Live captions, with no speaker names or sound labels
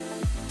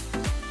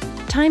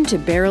time to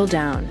barrel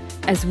down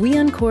as we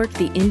uncork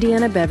the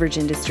Indiana beverage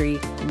industry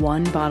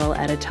one bottle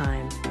at a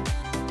time.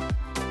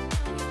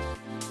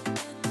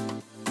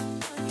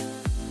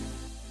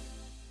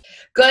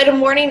 Good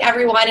morning,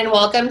 everyone, and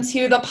welcome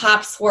to the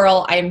Pop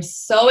Swirl. I'm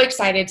so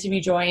excited to be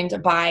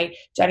joined by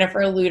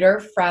Jennifer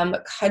Lueder from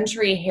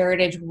Country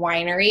Heritage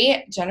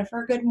Winery.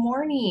 Jennifer, good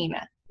morning.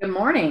 Good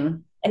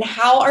morning. And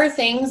how are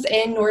things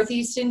in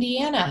Northeast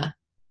Indiana?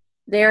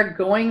 They're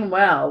going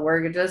well.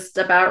 We're just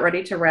about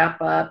ready to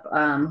wrap up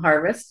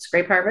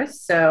grape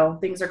harvest. So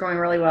things are going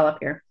really well up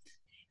here.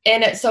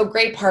 And so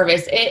grape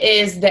harvest, it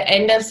is the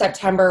end of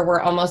September. We're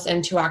almost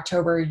into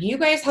October. You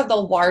guys have the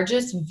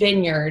largest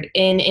vineyard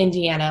in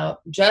Indiana,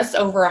 just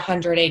over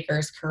 100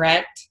 acres,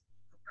 correct?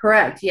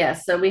 Correct,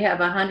 yes. So we have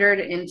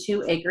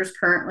 102 acres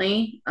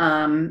currently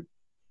in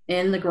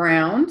the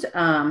ground,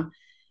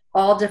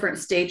 all different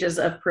stages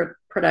of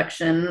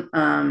production.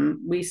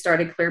 We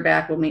started clear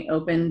back when we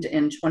opened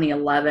in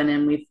 2011,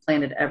 and we've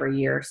planted every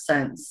year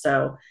since.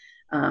 So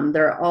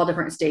they're all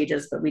different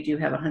stages, but we do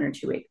have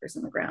 102 acres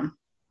in the ground.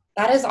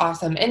 That is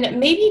awesome.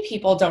 And maybe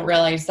people don't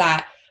realize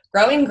that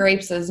growing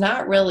grapes is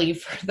not really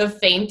for the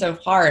faint of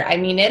heart. I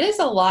mean, it is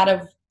a lot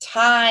of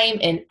time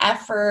and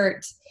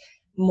effort,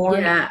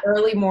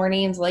 early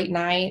mornings, late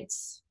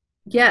nights.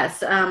 Yes.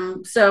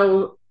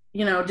 So,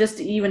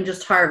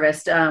 just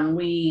harvest.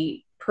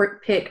 We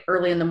pick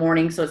early in the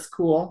morning, so it's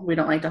cool. We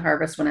don't like to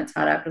harvest when it's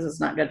hot out because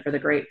it's not good for the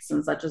grapes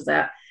and such as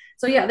that.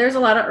 So yeah, there's a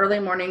lot of early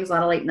mornings, a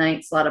lot of late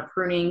nights, a lot of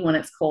pruning when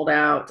it's cold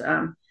out.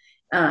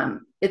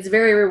 It's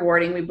very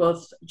rewarding.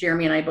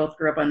 Jeremy and I both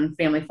grew up on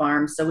family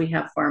farms, so we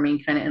have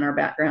farming kind of in our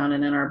background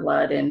and in our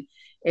blood, and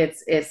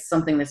it's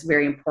something that's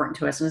very important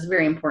to us, and it's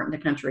very important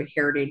to Country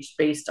Heritage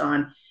based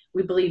on,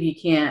 we believe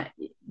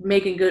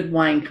making good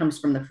wine comes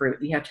from the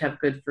fruit. You have to have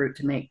good fruit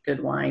to make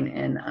good wine,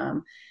 and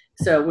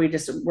so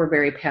we're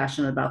very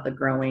passionate about the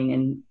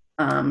growing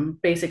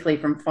and basically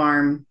from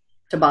farm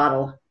to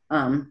bottle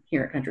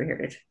here at Country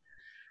Heritage.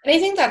 And I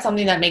think that's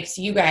something that makes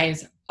you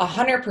guys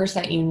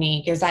 100%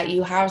 unique, is that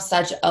you have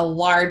such a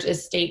large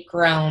estate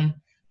grown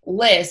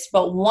list.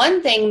 But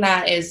one thing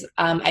that is,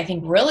 I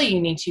think, really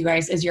unique to you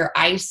guys is your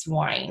ice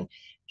wine.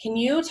 Can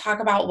you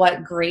talk about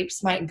what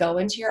grapes might go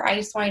into your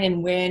ice wine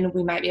and when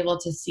we might be able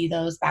to see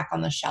those back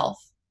on the shelf?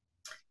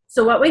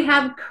 So what we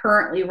have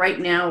currently right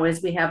now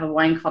is we have a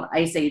wine called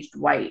Ice Aged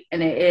White,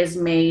 and it is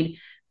made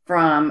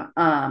from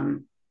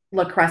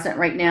La Crescent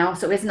right now.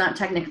 So it's not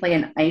technically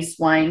an ice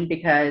wine,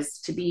 because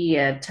to be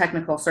a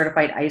technical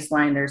certified ice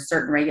wine, there's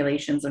certain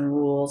regulations and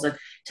rules and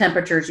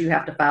temperatures you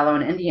have to follow.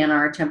 In Indiana,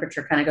 our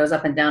temperature kind of goes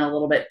up and down a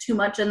little bit too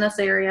much in this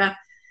area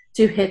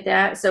to hit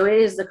that. So it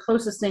is the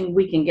closest thing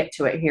we can get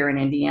to it here in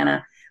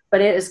Indiana. But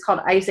it is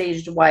called Ice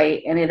Aged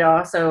White, and it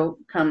also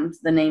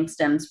the name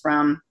stems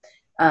from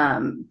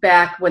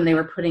back when they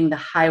were putting the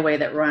highway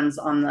that runs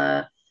on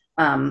the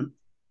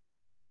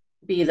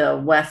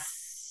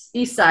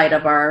east side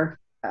of our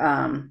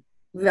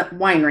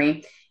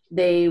winery.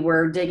 They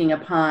were digging a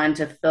pond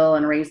to fill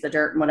and raise the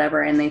dirt and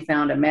whatever, and they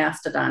found a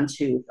mastodon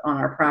tooth on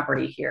our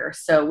property here.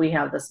 So we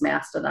have this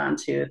mastodon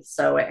tooth,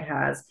 so it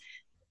has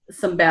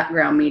some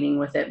background meaning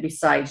with it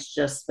besides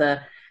just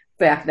the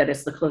fact that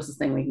it's the closest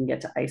thing we can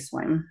get to ice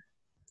wine.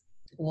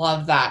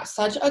 Love that.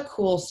 Such a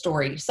cool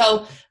story.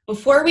 So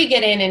before we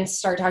get in and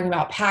start talking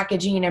about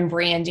packaging and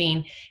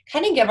branding,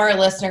 kind of give our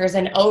listeners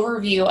an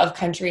overview of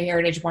Country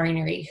Heritage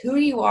Winery, who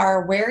you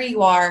are, where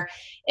you are,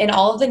 and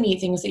all of the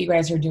neat things that you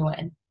guys are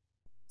doing.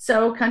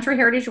 So Country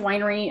Heritage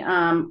Winery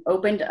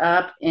opened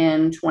up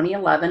in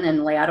 2011 in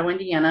Lato,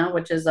 Indiana,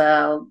 which is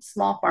a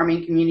small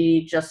farming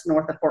community just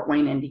north of Fort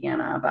Wayne,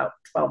 Indiana, about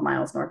 12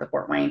 miles north of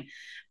Fort Wayne.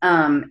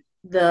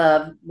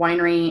 The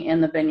winery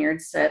and the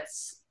vineyard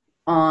sits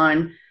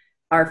on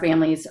our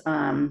family's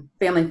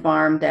family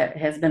farm that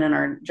has been in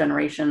our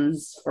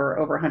generations for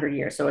over 100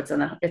 years. So it's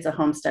a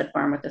homestead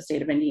farm with the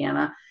state of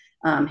Indiana,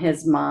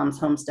 his mom's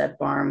homestead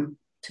farm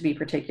to be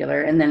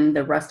particular. And then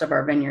the rest of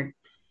our vineyard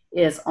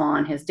is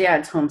on his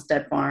dad's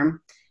homestead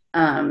farm.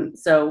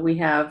 So we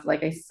have,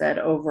 like I said,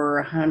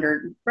 over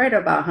 100, right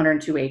about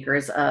 102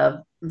 acres of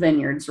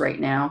vineyards right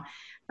now.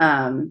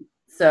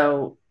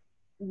 So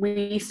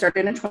we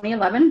started in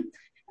 2011.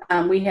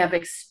 We have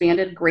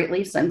expanded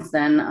greatly since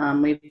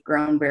then. We've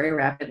grown very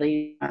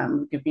rapidly.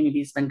 The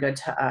community's been good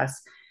to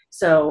us.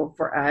 So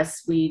for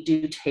us, we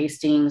do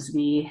tastings.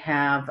 We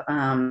have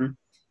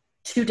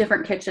 2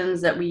 different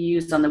kitchens that we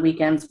use on the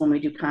weekends when we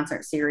do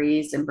concert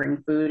series and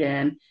bring food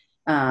in.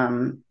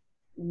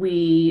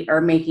 We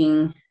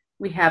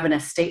have an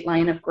estate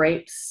line of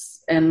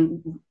grapes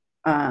and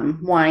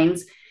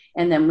wines,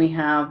 and then we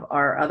have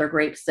our other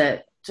grapes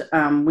that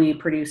we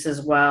produce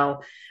as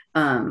well.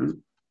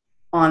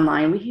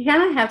 Online, we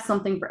kind of have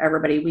something for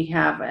everybody. We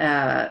have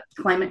a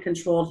climate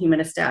controlled,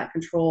 humidistat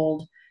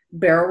controlled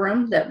barrel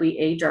room that we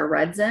age our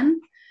reds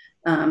in.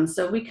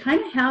 So we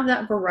kind of have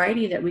that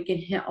variety that we can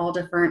hit all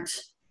different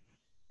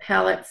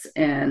palates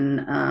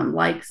and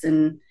likes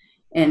and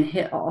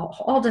hit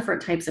all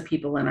different types of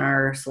people in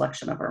our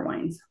selection of our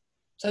wines.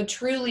 So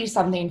truly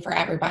something for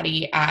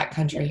everybody at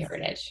Country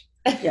Heritage.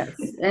 Yes.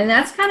 And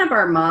that's kind of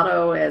our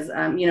motto as,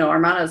 our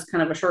motto is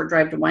kind of a short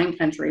drive to wine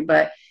country,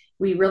 but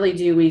we really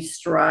do, we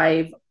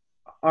strive,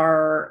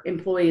 our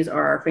employees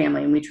are our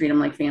family and we treat them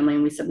like family.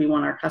 And we said we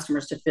want our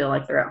customers to feel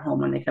like they're at home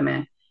when they come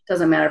in.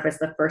 Doesn't matter if it's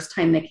the first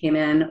time they came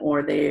in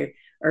or they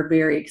are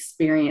very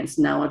experienced,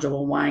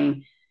 knowledgeable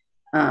wine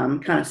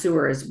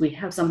connoisseurs. We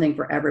have something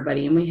for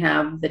everybody. And we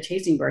have the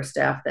tasting bar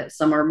staff that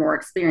some are more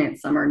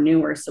experienced, some are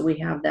newer. So we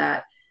have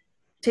that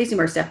tasting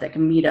bar staff that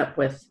can meet up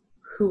with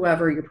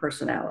whoever your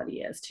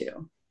personality is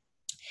too.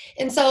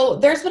 And so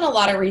there's been a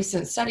lot of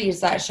recent studies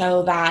that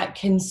show that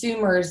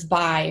consumers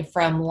buy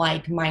from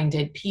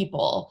like-minded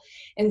people.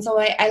 And so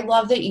I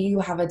love that you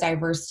have a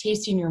diverse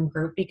tasting room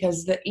group,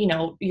 because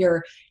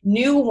your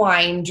new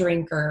wine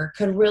drinker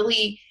could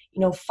really,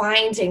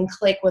 find and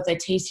click with a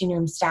tasting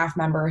room staff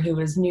member who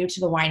is new to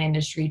the wine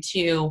industry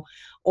too,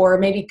 or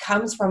maybe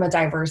comes from a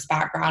diverse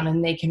background,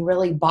 and they can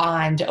really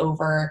bond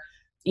over,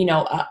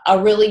 a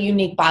really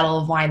unique bottle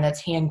of wine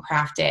that's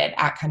handcrafted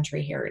at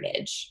Country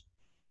Heritage.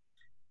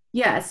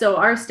 Yeah, so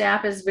our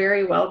staff is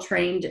very well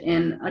trained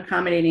in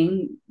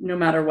accommodating no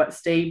matter what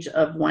stage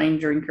of wine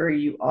drinker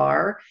you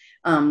are.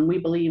 We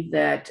believe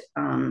that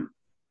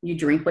you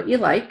drink what you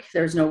like.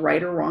 There's no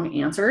right or wrong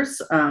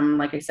answers.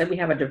 Like I said, we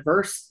have a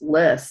diverse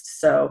list.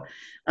 So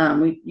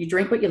you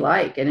drink what you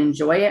like and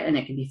enjoy it, and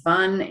it can be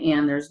fun,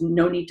 and there's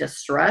no need to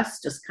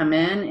stress. Just come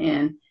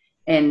in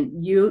and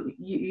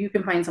you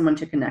can find someone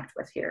to connect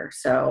with here.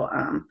 So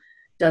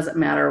doesn't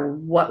matter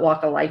what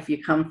walk of life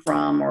you come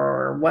from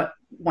or what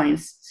wine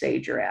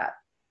stage you're at.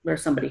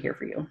 There's somebody here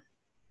for you.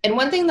 And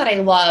one thing that I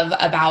love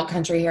about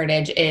Country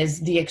Heritage is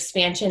the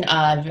expansion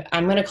of,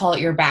 I'm going to call it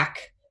your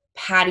back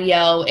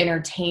patio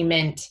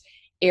entertainment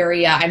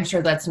area. I'm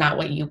sure that's not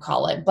what you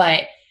call it,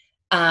 but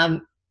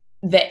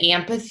the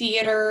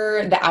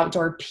amphitheater, the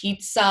outdoor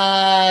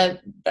pizza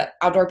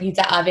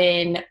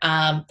oven,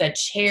 the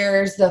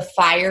chairs, the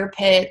fire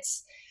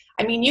pits.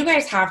 I mean, you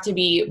guys have to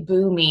be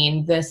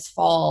booming this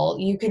fall.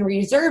 You can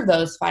reserve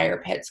those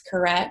fire pits,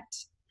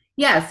 correct?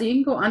 Yeah, so you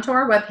can go onto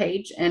our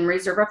webpage and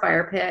reserve a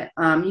fire pit.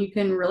 You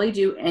can really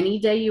do any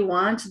day you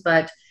want,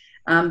 but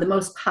the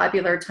most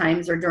popular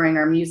times are during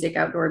our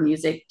outdoor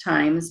music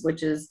times,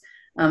 which is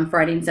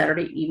Friday and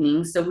Saturday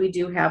evenings. So we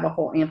do have a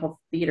whole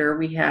amphitheater.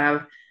 We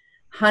have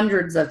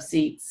hundreds of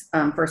seats,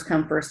 first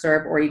come, first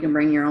serve, or you can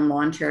bring your own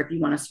lawn chair if you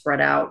want to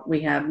spread out.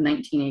 We have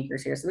 19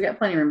 acres here, so we got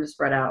plenty of room to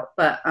spread out.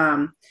 But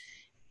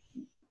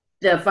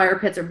the fire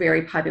pits are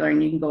very popular,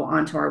 and you can go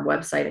onto our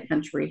website at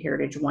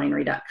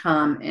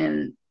countryheritagewinery.com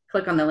and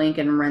click on the link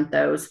and rent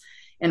those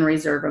and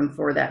reserve them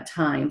for that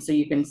time. So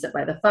you can sit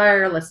by the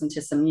fire, listen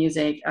to some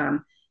music.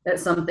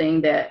 That's something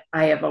that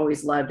I have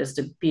always loved, is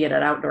to be at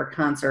an outdoor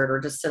concert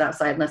or just sit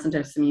outside, listen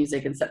to some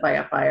music and sit by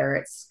a fire.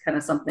 It's kind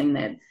of something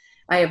that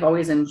I have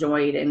always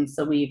enjoyed. And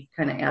so we've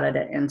kind of added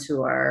it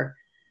into our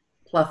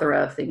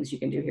plethora of things you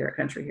can do here at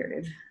Country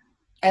Heritage.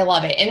 I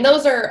love it. And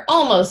those are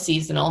almost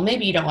seasonal.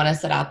 Maybe you don't want to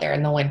sit out there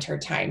in the winter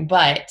time,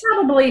 but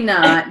probably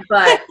not.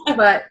 But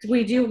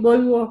we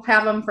will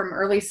have them from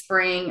early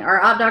spring.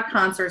 Our outdoor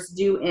concerts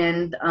do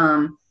end.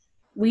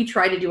 We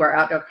try to do our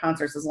outdoor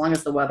concerts as long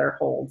as the weather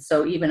holds.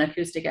 So even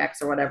acoustic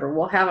acts or whatever,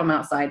 we'll have them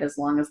outside as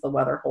long as the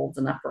weather holds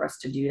enough for us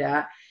to do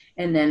that.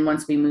 And then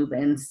once we move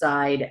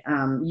inside,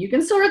 you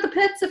can store at the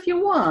pits if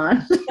you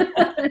want.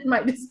 It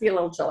might just be a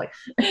little chilly.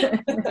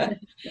 Well,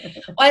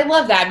 I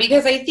love that,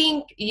 because I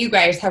think you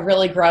guys have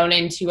really grown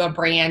into a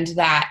brand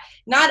that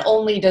not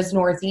only does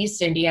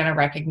Northeast Indiana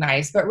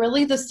recognize, but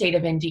really the state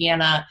of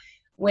Indiana.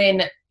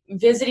 When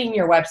visiting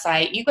your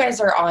website, you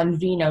guys are on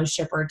Vino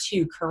Shipper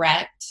too,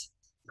 correct?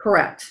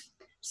 Correct.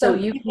 So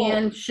you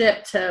can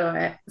ship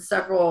to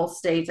several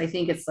states. I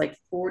think it's like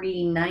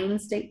 49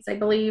 states, I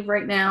believe,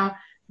 right now,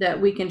 that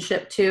we can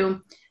ship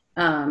to.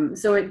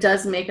 So it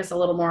does make us a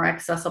little more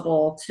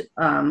accessible to,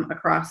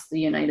 across the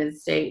United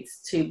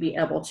States to be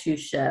able to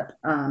ship.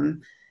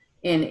 And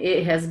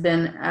it has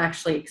been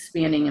actually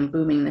expanding and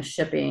booming the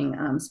shipping,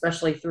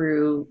 especially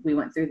we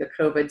went through the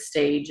COVID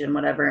stage and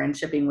whatever, and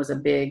shipping was a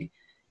big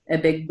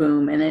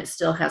boom, and it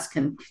still has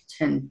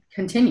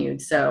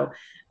continued. So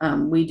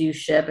we do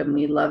ship, and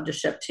we love to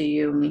ship to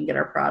you, and we can get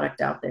our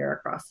product out there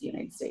across the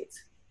United States.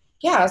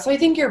 Yeah, so I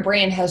think your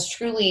brand has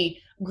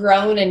truly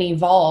grown and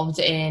evolved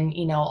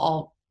in,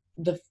 all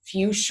the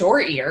few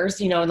short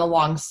years, in the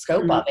long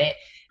scope of it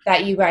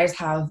that you guys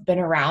have been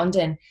around.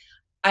 And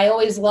I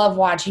always love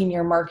watching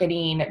your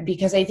marketing,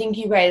 because I think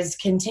you guys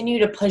continue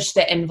to push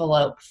the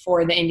envelope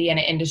for the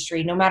Indiana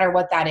industry, no matter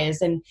what that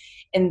is. And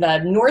in the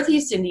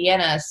Northeast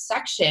Indiana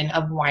section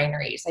of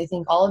wineries, I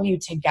think all of you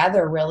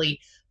together really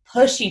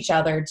push each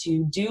other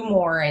to do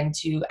more and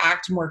to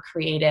act more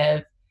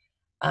creative.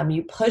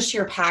 You push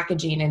your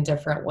packaging in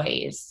different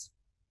ways.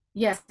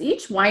 Yes,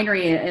 each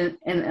winery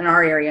in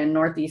our area in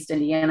Northeast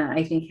Indiana,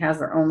 I think, has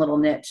their own little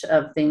niche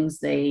of things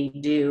they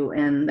do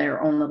and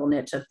their own little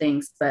niche of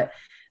things. But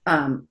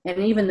and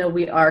even though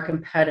we are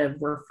competitive,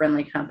 we're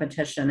friendly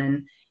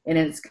competition, And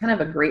it's kind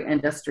of a great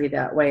industry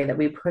that way, that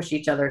we push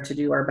each other to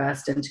do our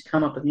best and to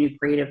come up with new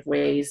creative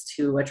ways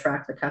to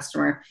attract the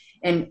customer.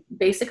 And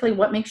basically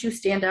what makes you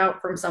stand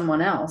out from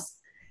someone else,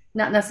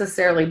 not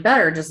necessarily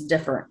better, just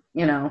different,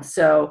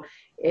 so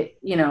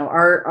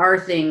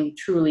our thing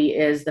truly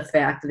is the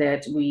fact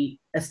that we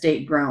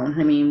estate grown.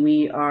 I mean,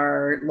 we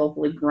are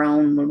locally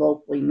grown, we're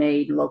locally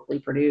made, locally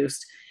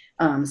produced.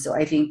 So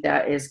I think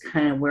that is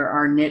kind of where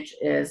our niche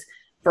is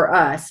for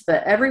us,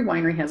 but every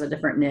winery has a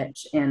different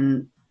niche,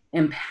 and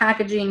in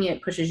packaging,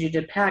 it pushes you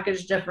to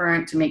package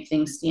different, to make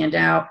things stand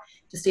out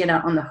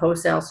on the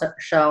wholesale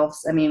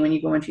shelves. I mean, when you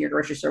go into your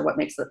grocery store, what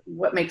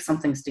makes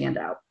something stand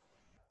out?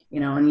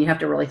 And you have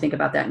to really think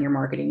about that in your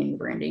marketing and your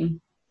branding.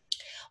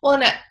 Well,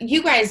 and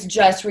you guys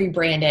just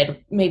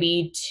rebranded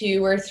maybe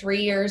 2 or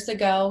 3 years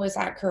ago. Is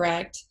that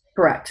correct?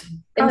 Correct.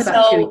 Probably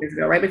about 2 years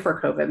ago, right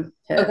before COVID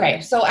hit. Okay.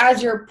 So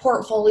as your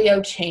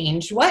portfolio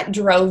changed, what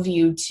drove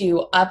you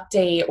to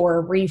update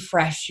or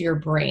refresh your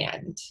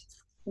brand?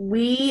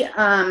 We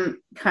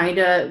kind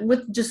of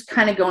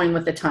going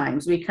with the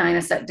times. We kind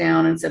of sat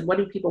down and said, what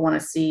do people want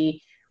to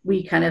see?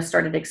 We kind of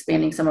started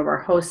expanding some of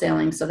our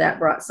wholesaling, so that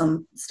brought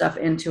some stuff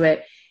into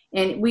it.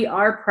 And we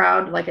are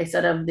proud, like I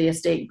said, of the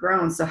estate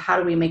grown. So how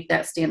do we make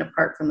that stand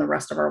apart from the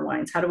rest of our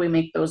wines? How do we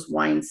make those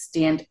wines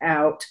stand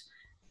out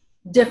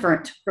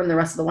different from the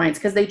rest of the wines?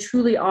 Because they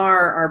truly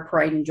are our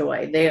pride and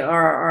joy. They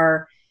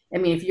are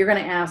if you're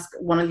going to ask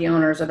one of the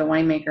owners or the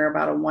winemaker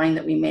about a wine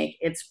that we make,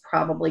 it's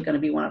probably going to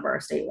be one of our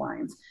estate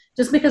wines,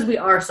 just because we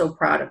are so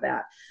proud of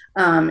that.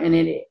 And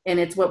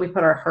it's what we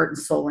put our heart and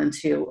soul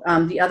into.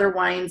 The other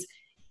wines,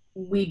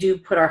 we do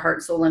put our heart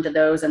and soul into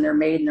those, and they're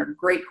made, and they're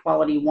great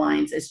quality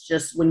wines. It's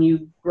just when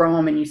you grow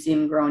them and you see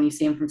them grow and you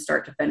see them from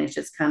start to finish,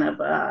 it's kind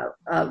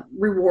of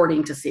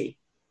rewarding to see.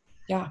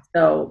 Yeah.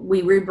 So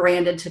we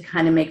rebranded to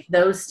kind of make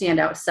those stand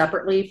out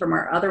separately from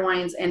our other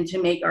wines, and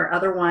to make our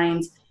other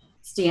wines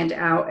stand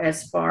out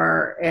as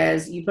far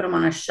as you put them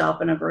on a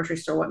shelf in a grocery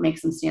store, what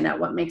makes them stand out,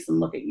 what makes them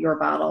look at your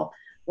bottle,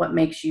 what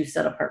makes you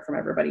set apart from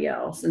everybody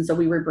else. And so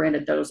we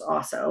rebranded those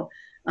also,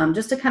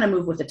 just to kind of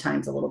move with the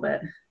times a little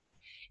bit.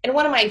 And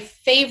one of my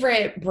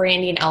favorite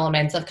branding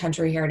elements of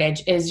Country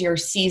Heritage is your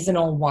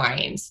seasonal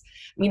wines.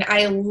 I mean,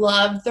 I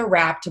love the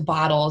wrapped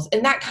bottles,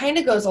 and that kind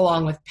of goes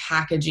along with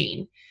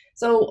packaging.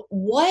 So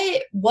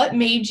what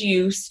made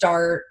you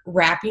start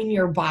wrapping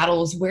your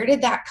bottles? Where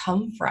did that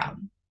come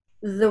from?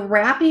 The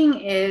wrapping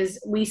is,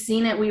 we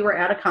seen it. We were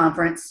at a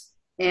conference,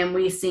 and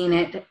we seen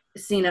it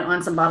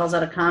on some bottles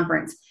at a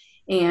conference,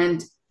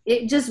 and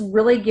it just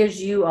really gives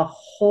you a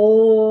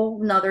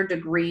whole nother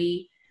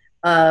degree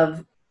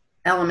of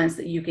elements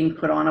that you can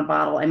put on a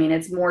bottle. I mean,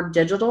 it's more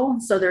digital,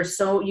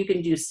 so you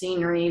can do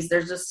sceneries.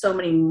 There's just so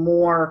many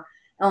more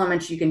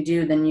elements you can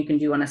do than you can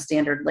do on a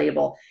standard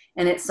label,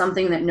 and it's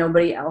something that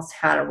nobody else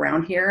had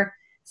around here.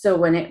 So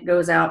when it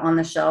goes out on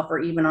the shelf, or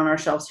even on our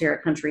shelves here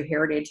at Country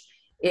Heritage,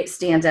 it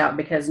stands out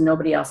because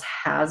nobody else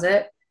has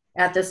it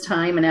at this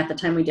time, and at the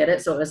time we did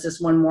it. So it was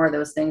just one more of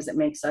those things that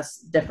makes us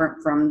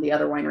different from the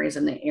other wineries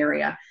in the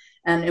area.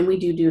 And we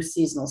do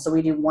seasonal, so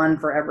we do one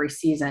for every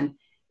season,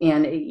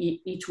 and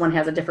each one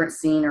has a different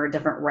scene or a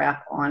different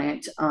wrap on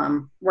it.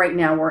 Right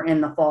now we're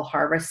in the fall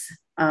harvest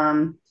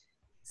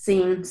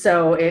scene,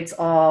 so it's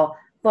all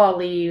fall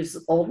leaves,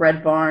 old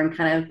red barn,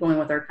 kind of going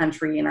with our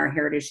country and our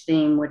heritage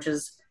theme, which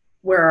is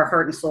where our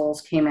heart and souls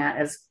came at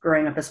as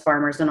growing up as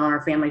farmers. And on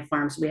our family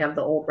farms, we have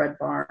the old red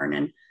barn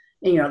and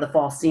the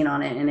fall scene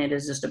on it, and it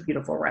is just a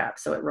beautiful wrap,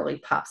 so it really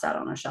pops out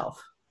on a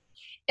shelf.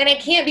 And I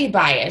can't be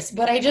biased,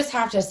 but I just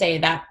have to say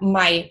that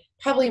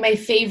probably my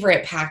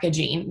favorite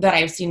packaging that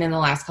I've seen in the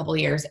last couple of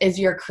years is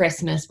your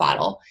Christmas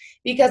bottle,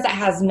 because it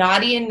has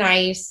naughty and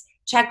nice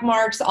check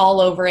marks all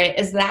over it.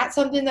 Is that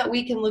something that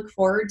we can look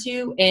forward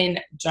to in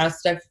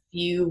just a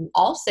few,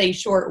 I'll say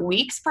short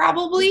weeks,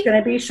 probably? It's going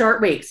to be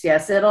short weeks.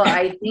 Yes,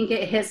 I think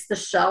it hits the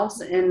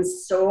shelves in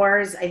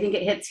stores. I think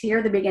it hits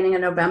here the beginning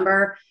of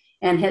November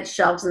and hits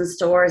shelves in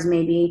stores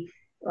maybe,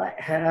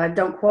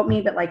 don't quote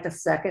me, but like the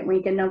second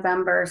week in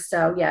November.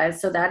 So yeah,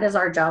 so that is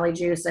our Jolly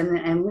Juice,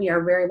 and we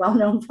are very well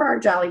known for our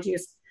Jolly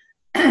Juice.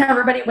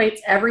 Everybody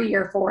waits every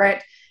year for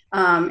it.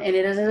 And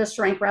it is a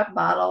shrink wrap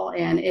bottle,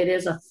 and it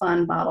is a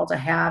fun bottle to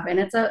have. And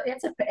it's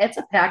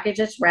a package.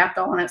 It's wrapped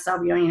all on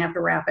itself. You don't even have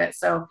to wrap it.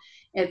 So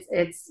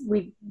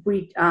we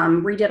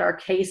redid our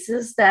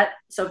cases.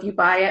 So if you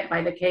buy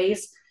the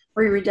case,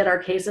 we redid our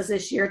cases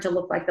this year to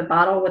look like the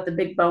bottle with the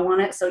big bow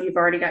on it. So you've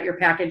already got your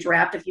package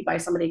wrapped. If you buy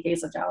somebody a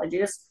case of Jolly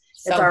Juice,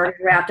 it's already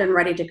wrapped and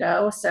ready to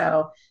go.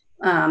 So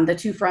the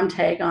to from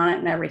tag on it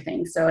and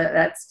everything. So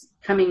that's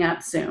coming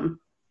up soon.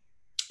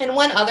 And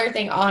one other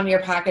thing on your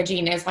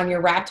packaging is on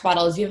your wrapped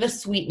bottles, you have a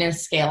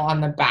sweetness scale on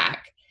the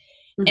back.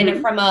 Mm-hmm.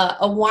 And from a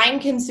wine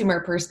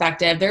consumer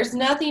perspective, there's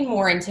nothing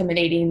more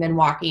intimidating than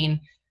walking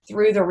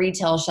through the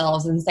retail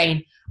shelves and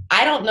saying,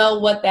 I don't know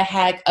what the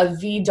heck a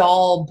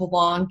Vidal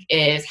Blanc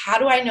is. How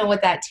do I know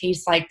what that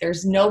tastes like?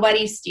 There's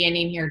nobody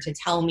standing here to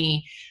tell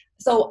me.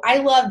 So I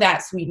love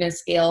that sweetness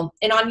scale.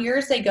 And on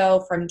yours, they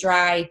go from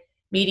dry,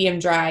 medium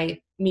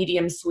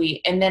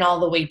sweet, and then all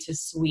the way to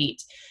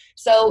sweet.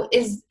 So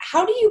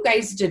how do you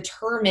guys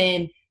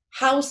determine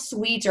how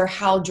sweet or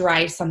how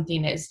dry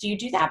something is? Do you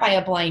do that by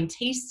a blind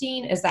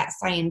tasting? Is that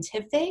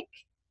scientific?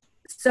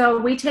 So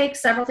we take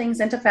several things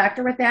into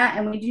factor with that,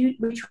 and we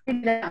try to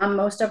do that on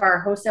most of our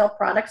wholesale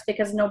products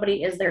because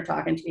nobody is there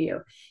talking to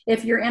you.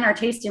 If you're in our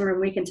tasting room,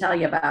 we can tell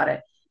you about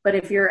it. But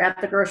if you're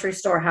at the grocery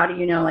store, how do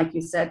you know, like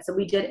you said? So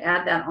we did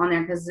add that on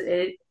there because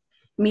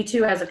me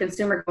too, as a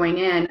consumer going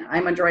in,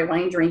 I'm a dry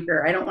wine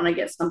drinker. I don't want to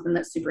get something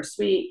that's super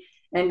sweet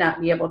and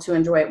not be able to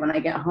enjoy it when I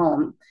get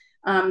home.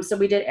 So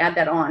we did add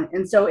that on.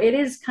 And so it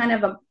is kind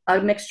of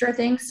a mixture of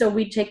things. So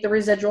we take the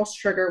residual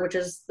sugar, which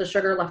is the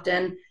sugar left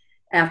in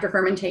after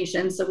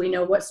fermentation. So we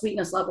know what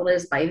sweetness level it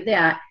is by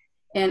that.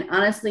 And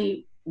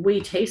honestly, we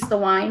taste the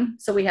wine.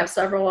 So we have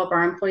several of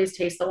our employees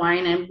taste the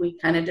wine, and we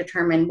kind of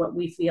determine what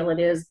we feel it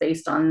is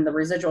based on the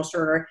residual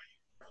sugar,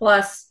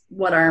 plus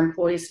what our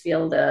employees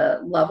feel the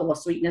level of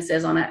sweetness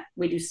is on it.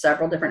 We do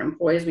several different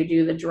employees. We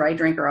do the dry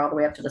drinker all the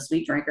way up to the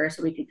sweet drinker,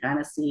 so we can kind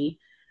of see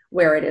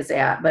where it is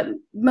at, but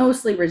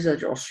mostly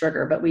residual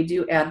sugar. But we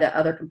do add that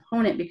other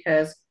component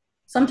because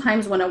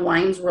sometimes when a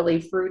wine's really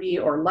fruity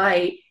or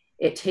light,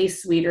 it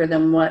tastes sweeter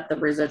than what the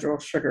residual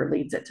sugar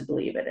leads it to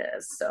believe it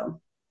is.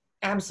 So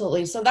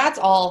absolutely. So that's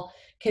all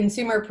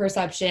consumer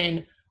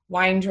perception,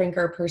 wine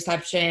drinker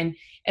perception.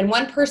 And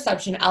one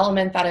perception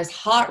element that is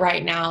hot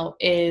right now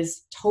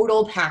is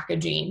total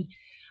packaging.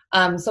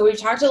 So we've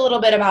talked a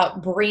little bit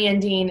about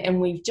branding,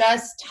 and we've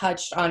just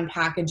touched on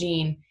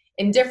packaging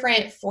in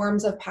different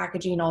forms of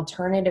packaging,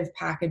 alternative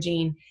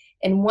packaging.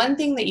 And one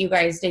thing that you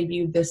guys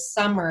debuted this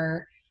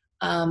summer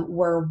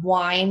were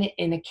wine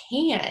in a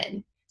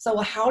can. So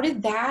how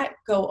did that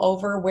go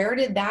over? Where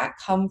did that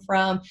come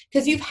from?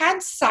 Because you've had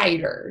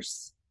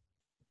ciders.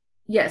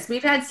 Yes,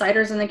 we've had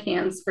ciders in the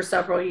cans for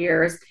several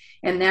years.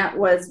 And that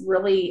was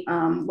really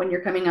when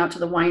you're coming out to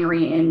the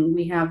winery and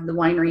we have the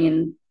winery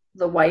and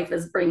the wife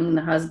is bringing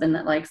the husband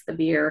that likes the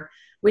beer.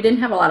 We didn't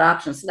have a lot of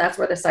options. So that's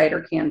where the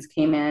cider cans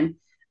came in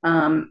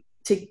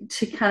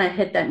to kind of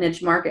hit that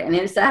niche market. And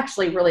it's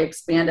actually really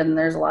expanded, and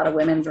there's a lot of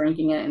women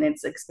drinking it, and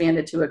it's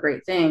expanded to a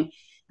great thing.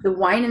 The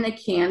wine in the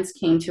cans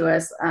came to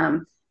us.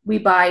 We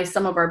buy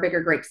some of our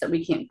bigger grapes that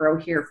we can't grow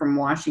here from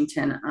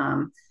Washington.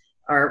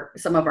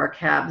 Some of our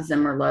Cabs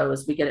and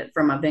Merlots, we get it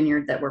from a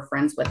vineyard that we're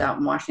friends with out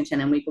in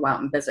Washington, and we go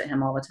out and visit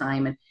him all the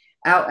time. And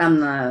out on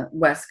the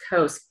West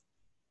Coast,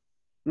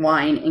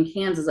 wine in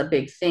cans is a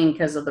big thing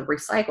because of the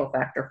recycle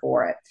factor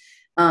for it.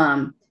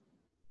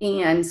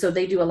 And so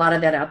they do a lot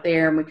of that out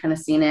there, and we kind of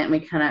seen it,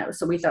 and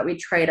so we thought we'd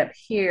try it up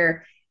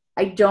here.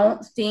 I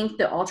don't think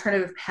the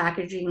alternative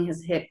packaging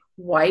has hit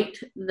quite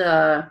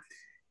the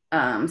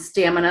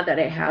stamina that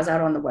it has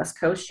out on the West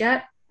Coast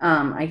yet.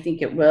 I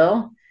think it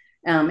will.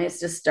 It's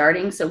just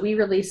starting. So we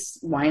released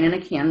wine in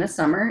a can this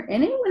summer,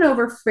 and it went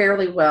over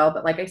fairly well.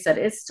 But like I said,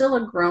 it's still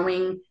a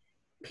growing,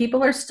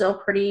 people are still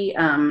pretty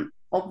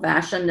old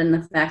fashioned in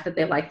the fact that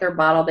they like their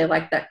bottle. They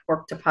like that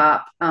cork to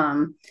pop.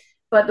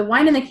 But the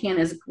wine in the can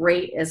is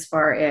great as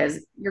far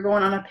as you're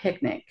going on a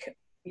picnic.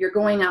 You're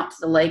going out to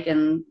the lake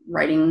and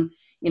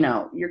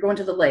you're going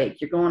to the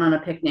lake, you're going on a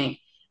picnic.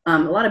 A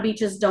lot of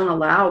beaches don't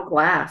allow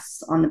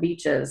glass on the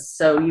beaches,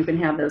 so you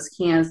can have those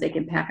cans. They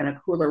can pack in a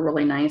cooler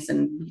really nice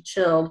and be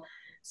chilled.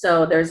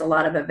 So there's a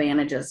lot of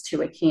advantages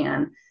to a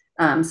can.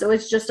 So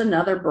it's just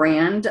another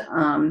brand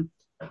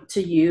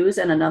to use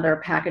and another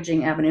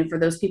packaging avenue for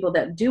those people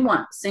that do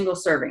want single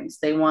servings.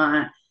 They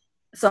want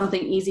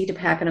something easy to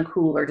pack in a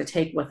cooler to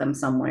take with them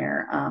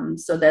somewhere.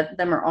 So that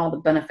them are all the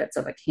benefits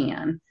of a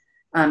can.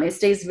 It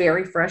stays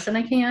very fresh in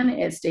a can.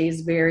 It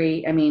stays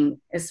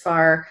as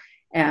far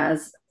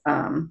as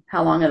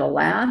how long it'll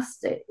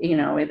last,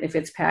 if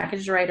it's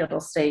packaged right, it'll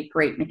stay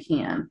great in a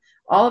can.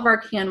 All of our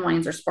canned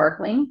wines are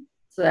sparkling,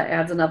 so that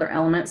adds another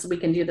element. So we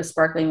can do the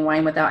sparkling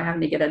wine without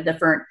having to get a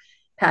different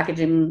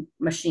packaging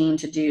machine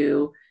to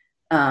do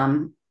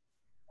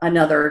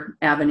another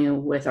avenue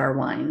with our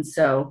wine.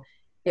 So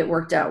it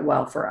worked out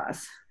well for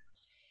us.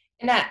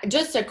 And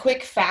just a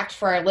quick fact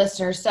for our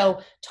listeners.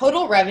 So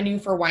total revenue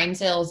for wine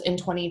sales in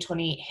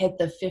 2020 hit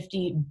the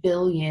 50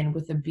 billion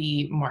with a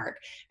B mark.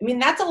 I mean,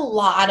 that's a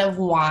lot of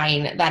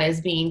wine that is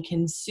being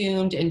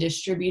consumed and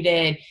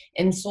distributed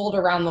and sold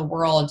around the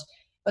world.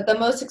 But the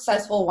most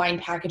successful wine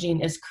packaging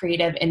is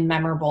creative and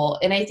memorable.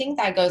 And I think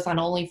that goes not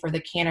only for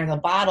the can or the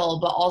bottle,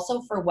 but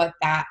also for what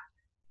that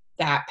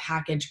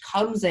package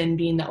comes in,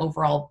 being the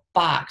overall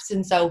box.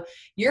 And so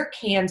your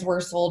cans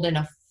were sold in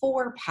a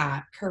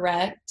 4-pack,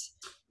 correct?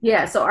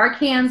 Yeah, so our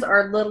cans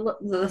are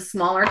the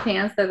smaller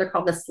cans. They're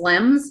called the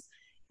Slims,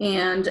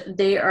 and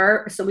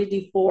so we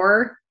do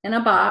 4 in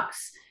a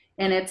box,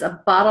 and it's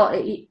a bottle.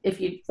 If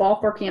you fall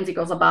 4 cans, it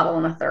goes a bottle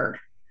and a third.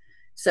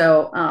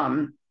 So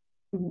on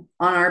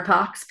our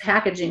box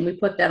packaging, we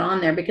put that on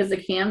there because the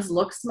cans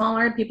look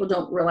smaller. People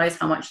don't realize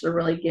how much they're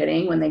really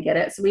getting when they get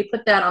it. So we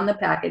put that on the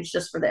package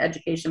just for the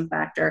education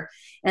factor.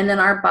 And then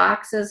our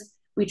boxes,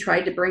 we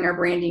tried to bring our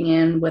branding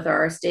in with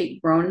our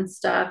estate grown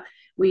stuff.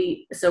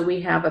 We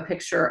have a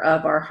picture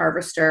of our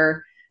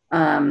harvester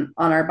on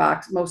our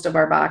box. Most of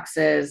our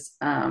boxes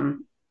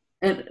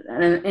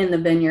in the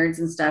vineyards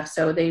and stuff.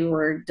 So they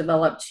were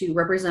developed to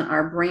represent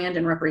our brand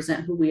and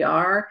represent who we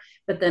are,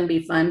 but then be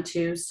fun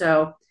too.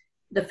 So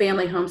the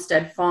family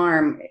homestead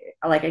farm,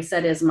 like I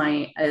said,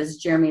 is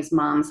Jeremy's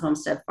mom's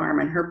homestead farm,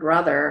 and her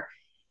brother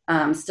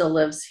still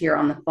lives here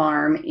on the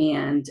farm,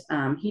 and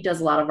he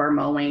does a lot of our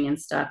mowing and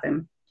stuff.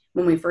 And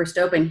when we first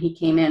opened, he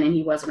came in and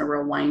he wasn't a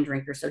real wine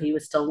drinker, so he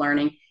was still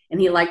learning,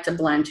 and he liked to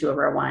blend two of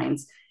our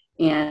wines.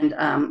 And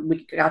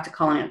we got to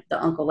call him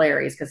the Uncle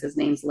Larry's because his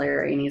name's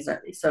Larry, and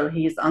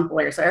he's Uncle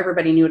Larry. So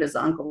everybody knew it as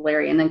Uncle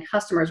Larry. And then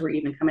customers were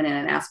even coming in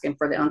and asking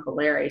for the Uncle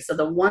Larry. So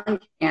the one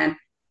can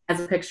has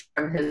a picture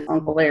of his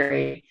Uncle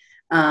Larry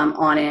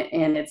on it,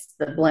 and it's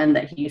the blend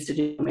that he used to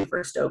do when we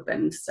first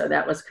opened. So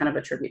that was kind of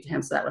a tribute to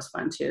him. So that was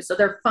fun too. So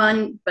they're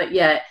fun, but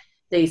yet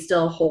they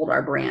still hold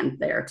our brand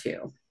there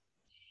too.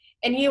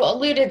 And you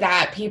alluded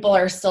that people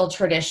are still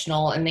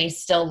traditional and they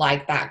still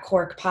like that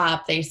cork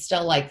pop. They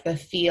still like the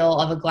feel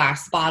of a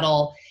glass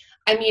bottle.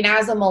 I mean,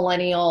 as a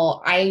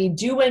millennial, I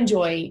do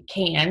enjoy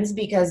cans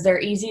because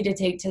they're easy to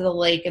take to the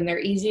lake and they're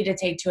easy to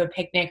take to a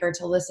picnic or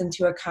to listen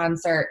to a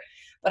concert.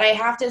 But I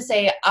have to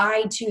say,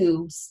 I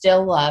too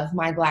still love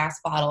my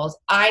glass bottles.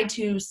 I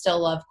too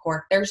still love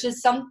cork. There's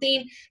just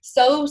something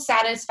so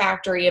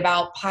satisfactory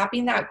about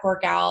popping that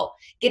cork out,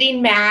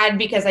 getting mad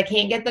because I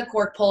can't get the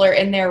cork puller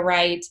in there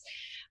right.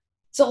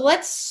 So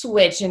let's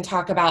switch and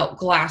talk about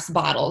glass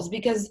bottles,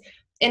 because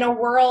in a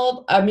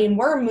world, I mean,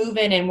 we're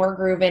moving and we're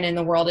grooving and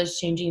the world is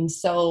changing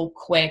so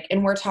quick,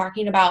 and we're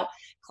talking about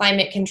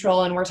climate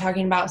control and we're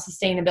talking about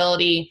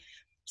sustainability.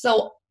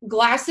 So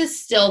glass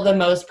is still the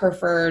most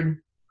preferred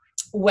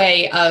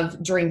way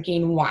of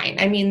drinking wine.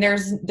 I mean,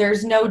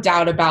 there's no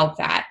doubt about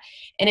that.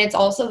 And it's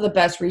also the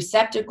best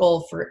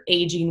receptacle for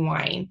aging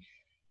wine.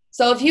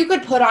 So if you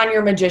could put on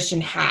your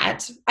magician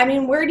hat, I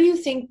mean, where do you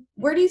think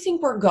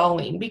we're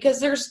going? Because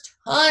there's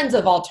tons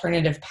of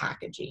alternative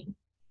packaging.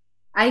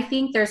 I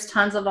think there's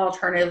tons of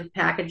alternative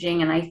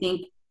packaging, and I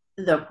think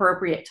the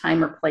appropriate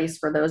time or place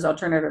for those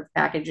alternative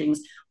packagings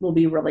will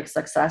be really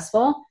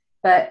successful.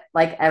 But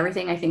like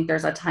everything, I think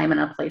there's a time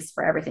and a place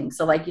for everything.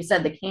 So like you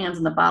said, the cans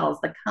and the bottles,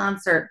 the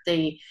concert,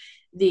 the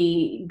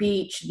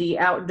beach, the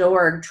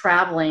outdoor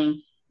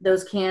traveling,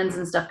 those cans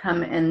and stuff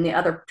come, and the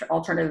other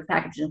alternative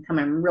packaging come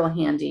in real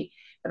handy.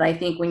 But I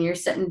think when you're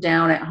sitting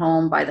down at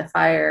home by the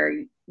fire,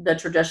 the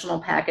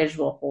traditional package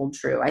will hold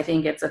true. I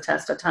think it's a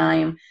test of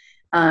time.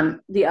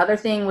 The other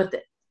thing with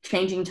the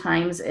changing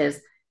times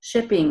is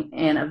shipping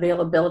and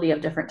availability of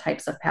different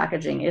types of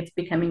packaging. It's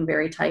becoming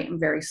very tight and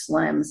very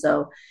slim.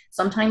 So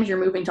sometimes you're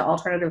moving to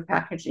alternative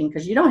packaging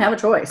because you don't have a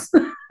choice.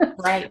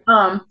 Right.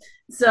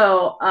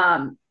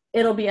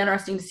 It'll be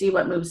interesting to see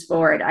what moves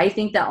forward. I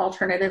think that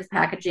alternative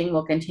packaging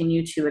will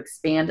continue to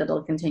expand.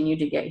 It'll continue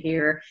to get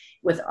here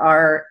with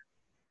our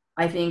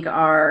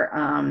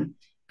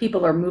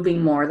people are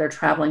moving more, they're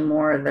traveling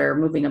more, they're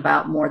moving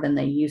about more than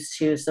they used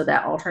to. So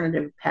that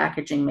alternative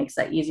packaging makes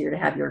that easier to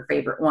have your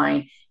favorite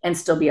wine and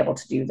still be able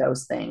to do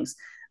those things.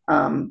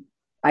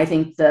 I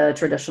think the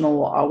traditional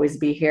will always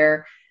be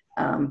here.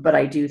 But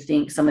I do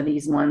think some of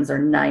these ones are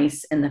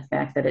nice in the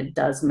fact that it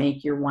does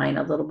make your wine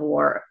a little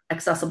more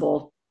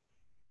accessible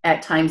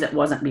at times it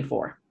wasn't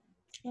before.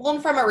 Well,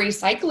 and from a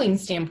recycling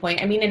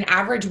standpoint, I mean, an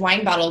average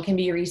wine bottle can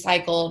be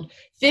recycled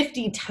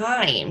 50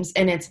 times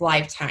in its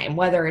lifetime,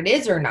 whether it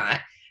is or not. I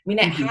mean,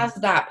 it has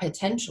that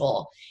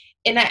potential.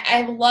 And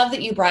I love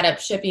that you brought up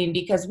shipping,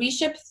 because we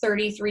ship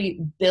 33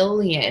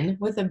 billion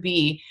with a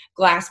B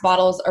glass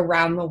bottles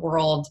around the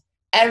world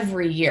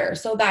every year.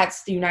 So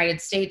that's the United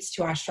States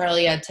to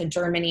Australia to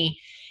Germany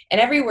and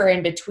everywhere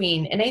in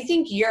between. And I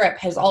think Europe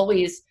has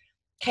always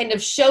kind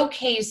of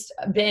showcased,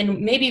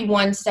 been maybe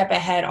one step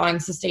ahead on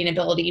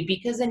sustainability,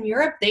 because in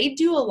Europe, they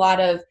do a lot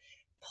of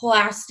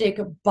plastic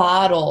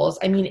bottles.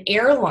 I mean,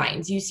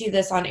 airlines, you see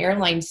this on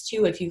airlines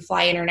too. If you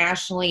fly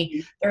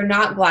internationally, they're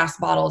not glass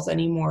bottles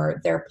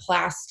anymore. They're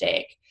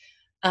plastic.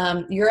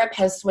 Europe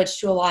has switched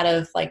to a lot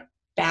of like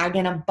bag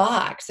in a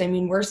box. I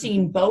mean, we're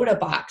seeing Boda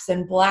box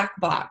and black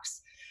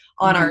box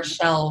on our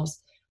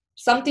shelves.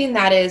 Something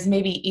that is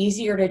maybe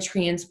easier to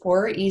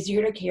transport,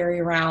 easier to carry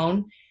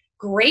around.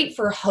 Great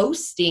for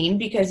hosting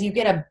because you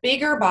get a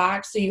bigger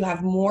box, so you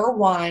have more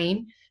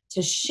wine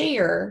to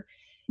share.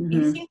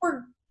 You think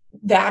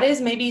that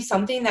is maybe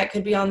something that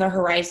could be on the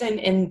horizon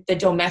in the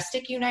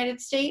domestic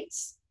United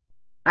States?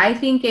 I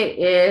think it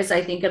is.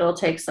 I think it'll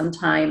take some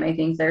time. I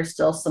think there's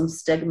still some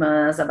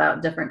stigmas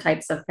about different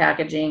types of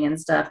packaging and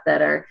stuff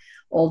that are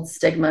old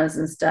stigmas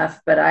and stuff,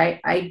 but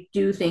I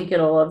do think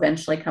it'll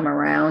eventually come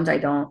around.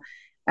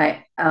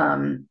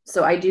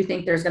 So I do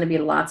think there's going to be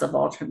lots of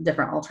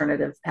different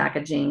alternative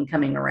packaging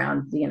coming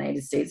around the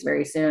United States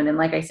very soon. And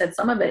like I said,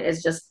 some of it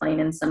is just plain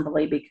and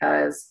simply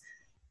because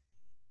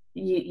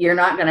you're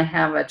not going to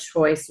have a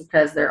choice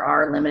because there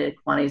are limited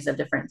quantities of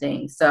different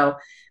things. So,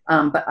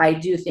 but I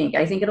think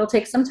it'll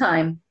take some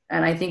time,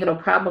 and I think it'll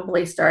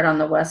probably start on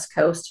the West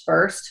Coast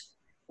first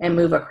and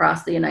move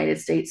across the United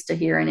States to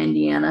here in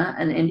Indiana.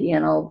 And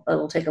Indiana,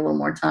 it'll take a little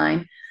more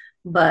time,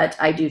 but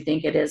I do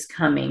think it is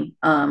coming.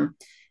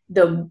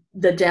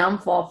 The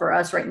downfall for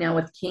us right now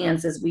with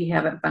cans is we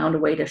haven't found a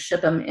way to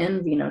ship them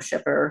in Vino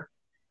Shipper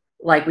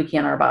like we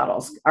can our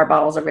bottles. Our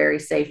bottles are very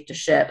safe to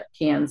ship.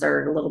 Cans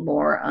are a little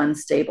more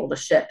unstable to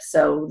ship.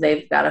 So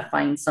they've got to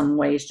find some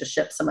ways to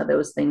ship some of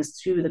those things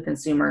to the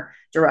consumer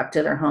direct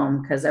to their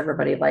home, because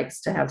everybody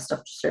likes to have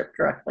stuff shipped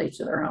directly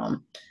to their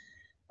home.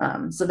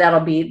 So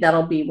that'll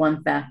be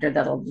one factor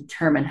that'll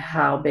determine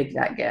how big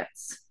that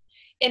gets.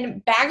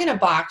 And bag in a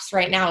box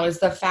right now is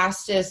the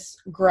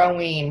fastest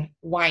growing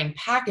wine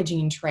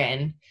packaging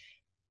trend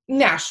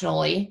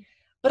nationally.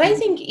 But I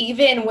think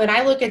even when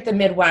I look at the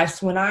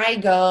Midwest, when I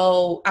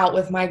go out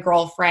with my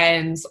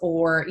girlfriends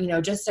or,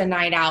 just a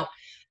night out,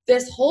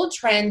 this whole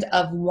trend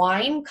of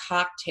wine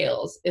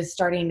cocktails is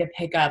starting to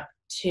pick up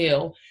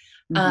too.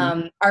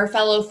 Mm-hmm. Our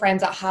fellow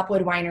friends at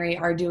Hopwood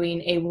Winery are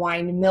doing a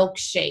wine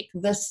milkshake.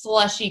 The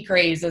slushy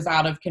craze is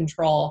out of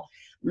control.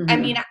 Mm-hmm. I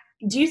mean,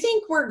 do you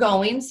think we're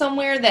going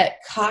somewhere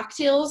that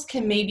cocktails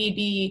can maybe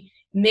be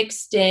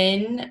mixed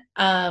in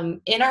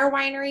our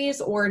wineries?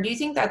 Or do you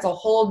think that's a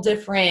whole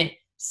different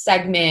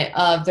segment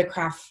of the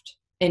craft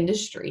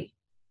industry?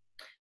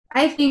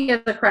 I think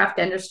as a craft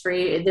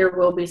industry, there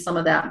will be some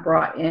of that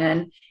brought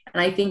in.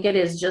 And I think it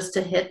is just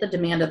to hit the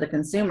demand of the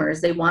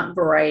consumers. They want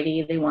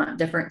variety. They want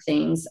different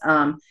things.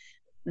 The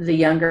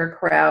younger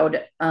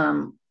crowd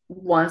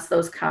wants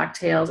those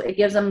cocktails. It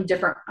gives them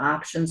different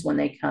options when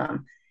they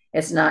come.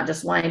 It's not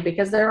just wine,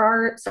 because there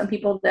are some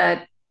people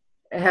that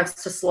have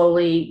to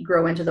slowly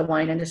grow into the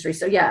wine industry.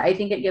 So yeah, I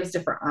think it gives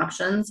different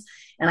options,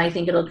 and I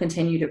think it'll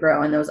continue to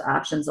grow, and those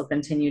options will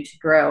continue to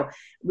grow.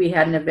 We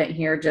had an event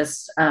here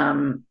just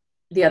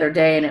the other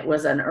day, and it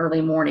was an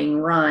early morning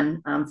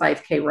run,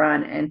 5K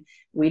run. And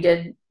we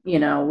did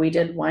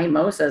wine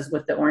mimosas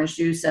with the orange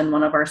juice and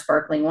one of our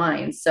sparkling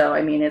wines. So,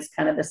 I mean, it's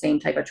kind of the same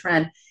type of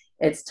trend.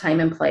 It's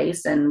time and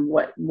place and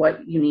what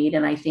you need.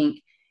 And I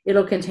think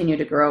it'll continue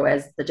to grow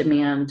as the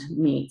demand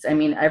meets. I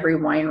mean, every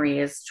winery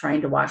is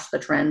trying to watch the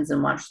trends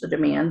and watch the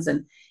demands,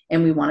 and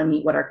we want to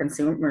meet what our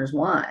consumers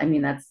want. I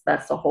mean,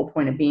 that's the whole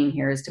point of being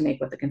here, is to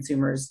make what the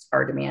consumers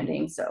are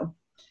demanding. So,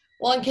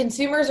 well, and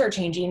consumers are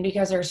changing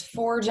because there's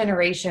 4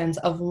 generations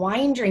of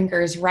wine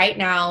drinkers right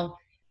now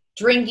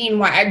drinking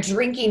wine,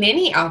 drinking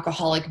any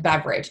alcoholic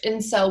beverage.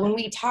 And so when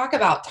we talk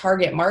about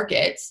target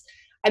markets,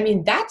 I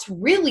mean, that's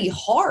really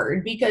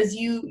hard, because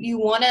you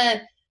want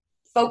to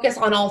focus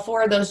on all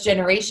 4 of those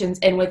generations.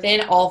 And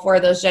within all 4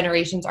 of those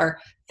generations are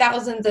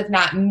thousands, if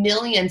not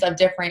millions, of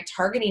different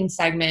targeting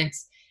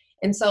segments.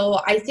 And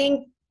so I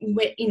think,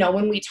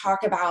 when we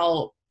talk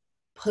about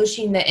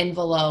pushing the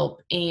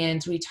envelope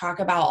and we talk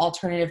about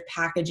alternative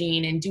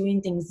packaging and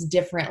doing things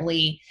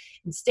differently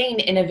and staying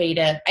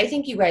innovative, I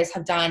think you guys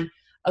have done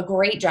a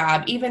great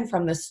job, even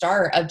from the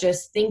start, of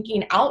just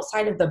thinking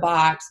outside of the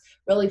box,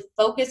 really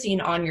focusing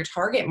on your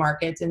target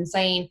markets and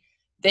saying,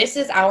 this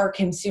is our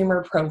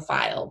consumer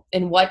profile,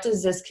 and what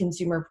does this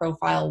consumer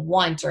profile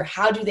want, or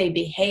how do they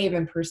behave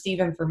and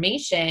perceive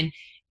information?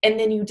 And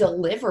then you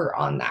deliver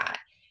on that.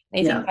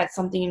 And I think that's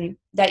something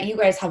that you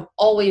guys have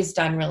always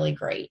done really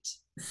great.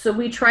 So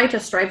we try to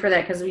strive for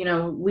that, because,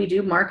 we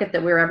do market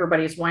that we're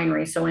everybody's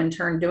winery. So in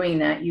turn, doing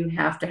that, you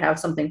have to have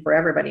something for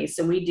everybody.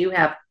 So we do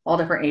have all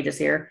different ages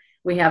here.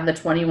 We have the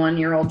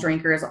 21-year-old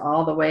drinkers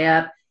all the way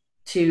up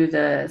to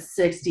the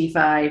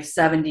 65,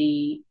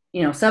 70,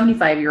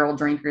 75-year-old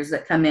drinkers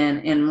that come in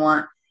and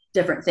want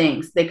different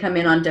things. They come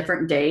in on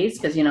different days,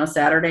 because,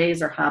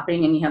 Saturdays are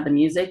hopping and you have the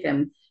music,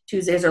 and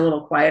Tuesdays are a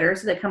little quieter.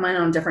 So they come in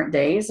on different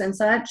days and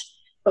such.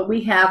 But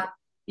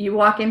you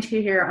walk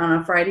into here on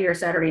a Friday or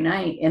Saturday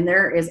night, and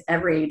there is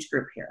every age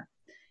group here.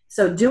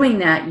 So doing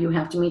that, you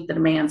have to meet the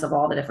demands of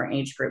all the different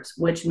age groups,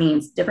 which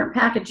means different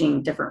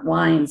packaging, different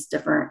wines,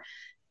 different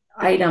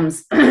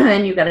items,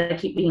 and you got to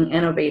keep being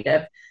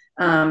innovative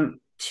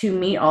to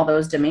meet all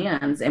those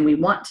demands. And we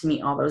want to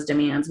meet all those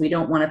demands. We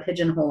don't want to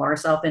pigeonhole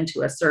ourselves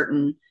into a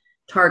certain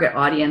target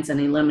audience and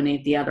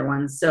eliminate the other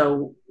ones.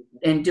 So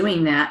in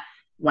doing that,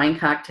 wine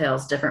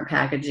cocktails, different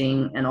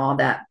packaging, and all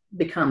that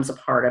becomes a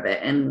part of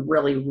it, and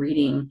really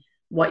reading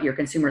what your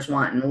consumers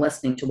want and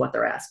listening to what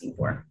they're asking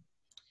for.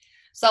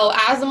 So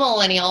as a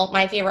millennial,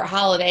 my favorite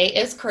holiday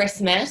is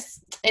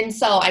Christmas. And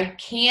so I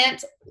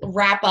can't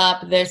wrap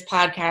up this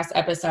podcast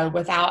episode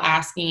without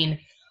asking,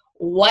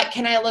 what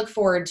can I look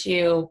forward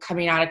to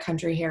coming out of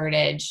Country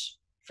Heritage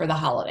for the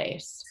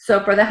holidays?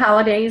 So for the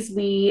holidays,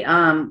 we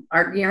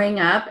are gearing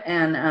up,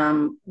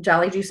 and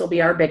Jolly Juice will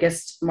be our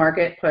biggest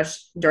market push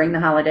during the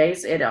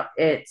holidays.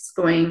 It's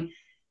going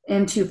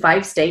into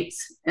 5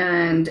 states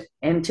and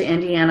into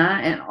Indiana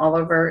and all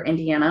over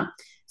Indiana.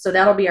 So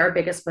that'll be our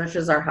biggest push,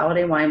 is our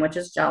holiday wine, which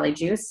is Jolly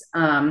Juice.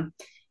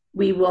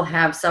 We will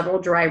have several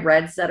dry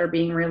reds that are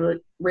being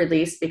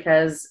released,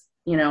 because,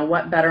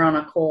 what better on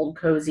a cold,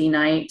 cozy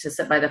night to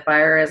sit by the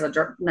fire as a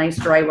nice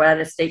dry red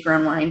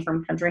estate-grown wine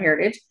from Country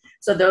Heritage.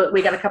 So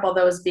we got a couple of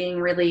those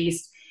being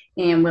released,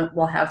 and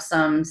we'll have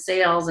some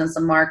sales and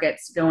some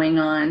markets going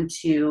on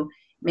to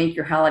make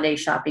your holiday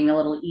shopping a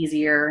little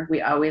easier.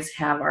 We always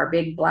have our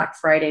big Black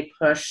Friday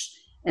push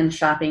and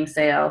shopping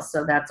sales,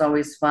 so that's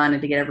always fun,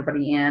 and to get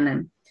everybody in.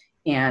 And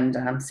and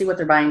see what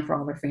they're buying for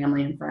all their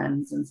family and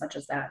friends and such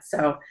as that.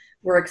 So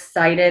we're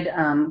excited.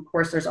 Of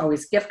course, there's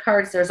always gift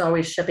cards. There's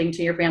always shipping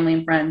to your family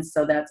and friends.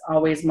 So that's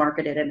always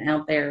marketed and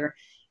out there.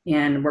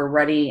 And we're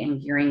ready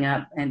and gearing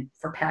up and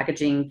for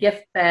packaging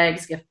gift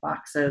bags, gift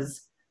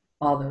boxes,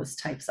 all those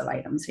types of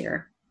items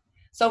here.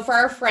 So for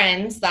our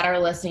friends that are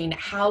listening,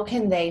 how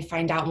can they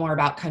find out more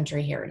about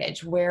Country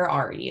Heritage? Where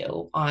are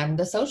you on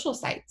the social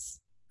sites?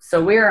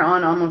 So we're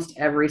on almost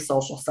every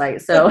social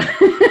site. So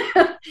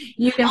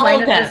you can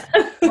find us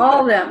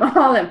all of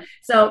them.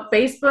 So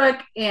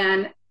Facebook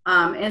and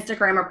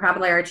Instagram are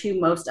probably our two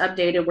most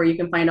updated, where you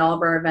can find all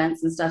of our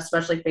events and stuff,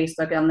 especially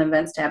Facebook on the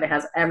events tab. It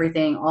has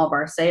everything, all of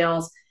our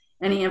sales,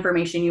 any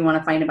information you want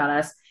to find about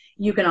us.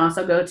 You can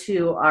also go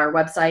to our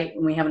website,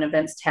 and we have an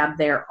events tab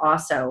there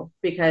also,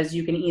 because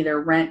you can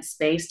either rent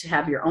space to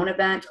have your own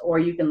event, or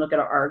you can look at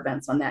our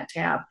events on that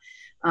tab.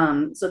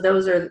 So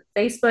those are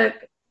Facebook,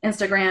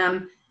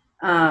 Instagram,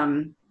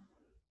 and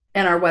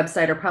our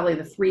website are probably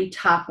the three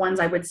top ones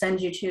I would send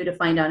you to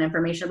find out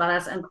information about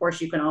us. And of course,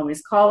 you can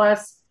always call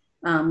us,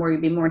 where we'd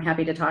be more than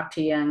happy to talk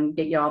to you and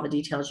get you all the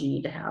details you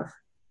need to have.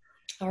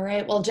 All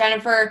right. Well,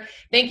 Jennifer,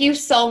 thank you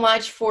so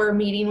much for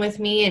meeting with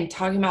me and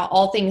talking about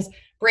all things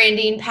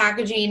branding,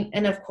 packaging,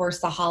 and of course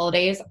the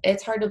holidays.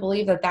 It's hard to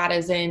believe that that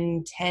is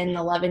in 10,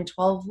 11,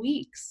 12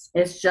 weeks.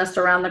 It's just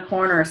around the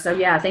corner. So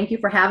yeah, thank you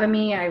for having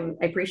me. I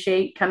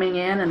appreciate coming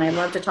in, and I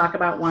love to talk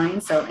about wine.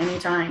 So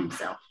anytime.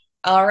 So.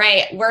 All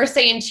right. We're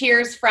saying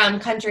cheers from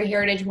Country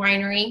Heritage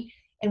Winery,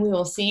 and we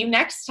will see you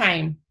next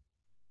time.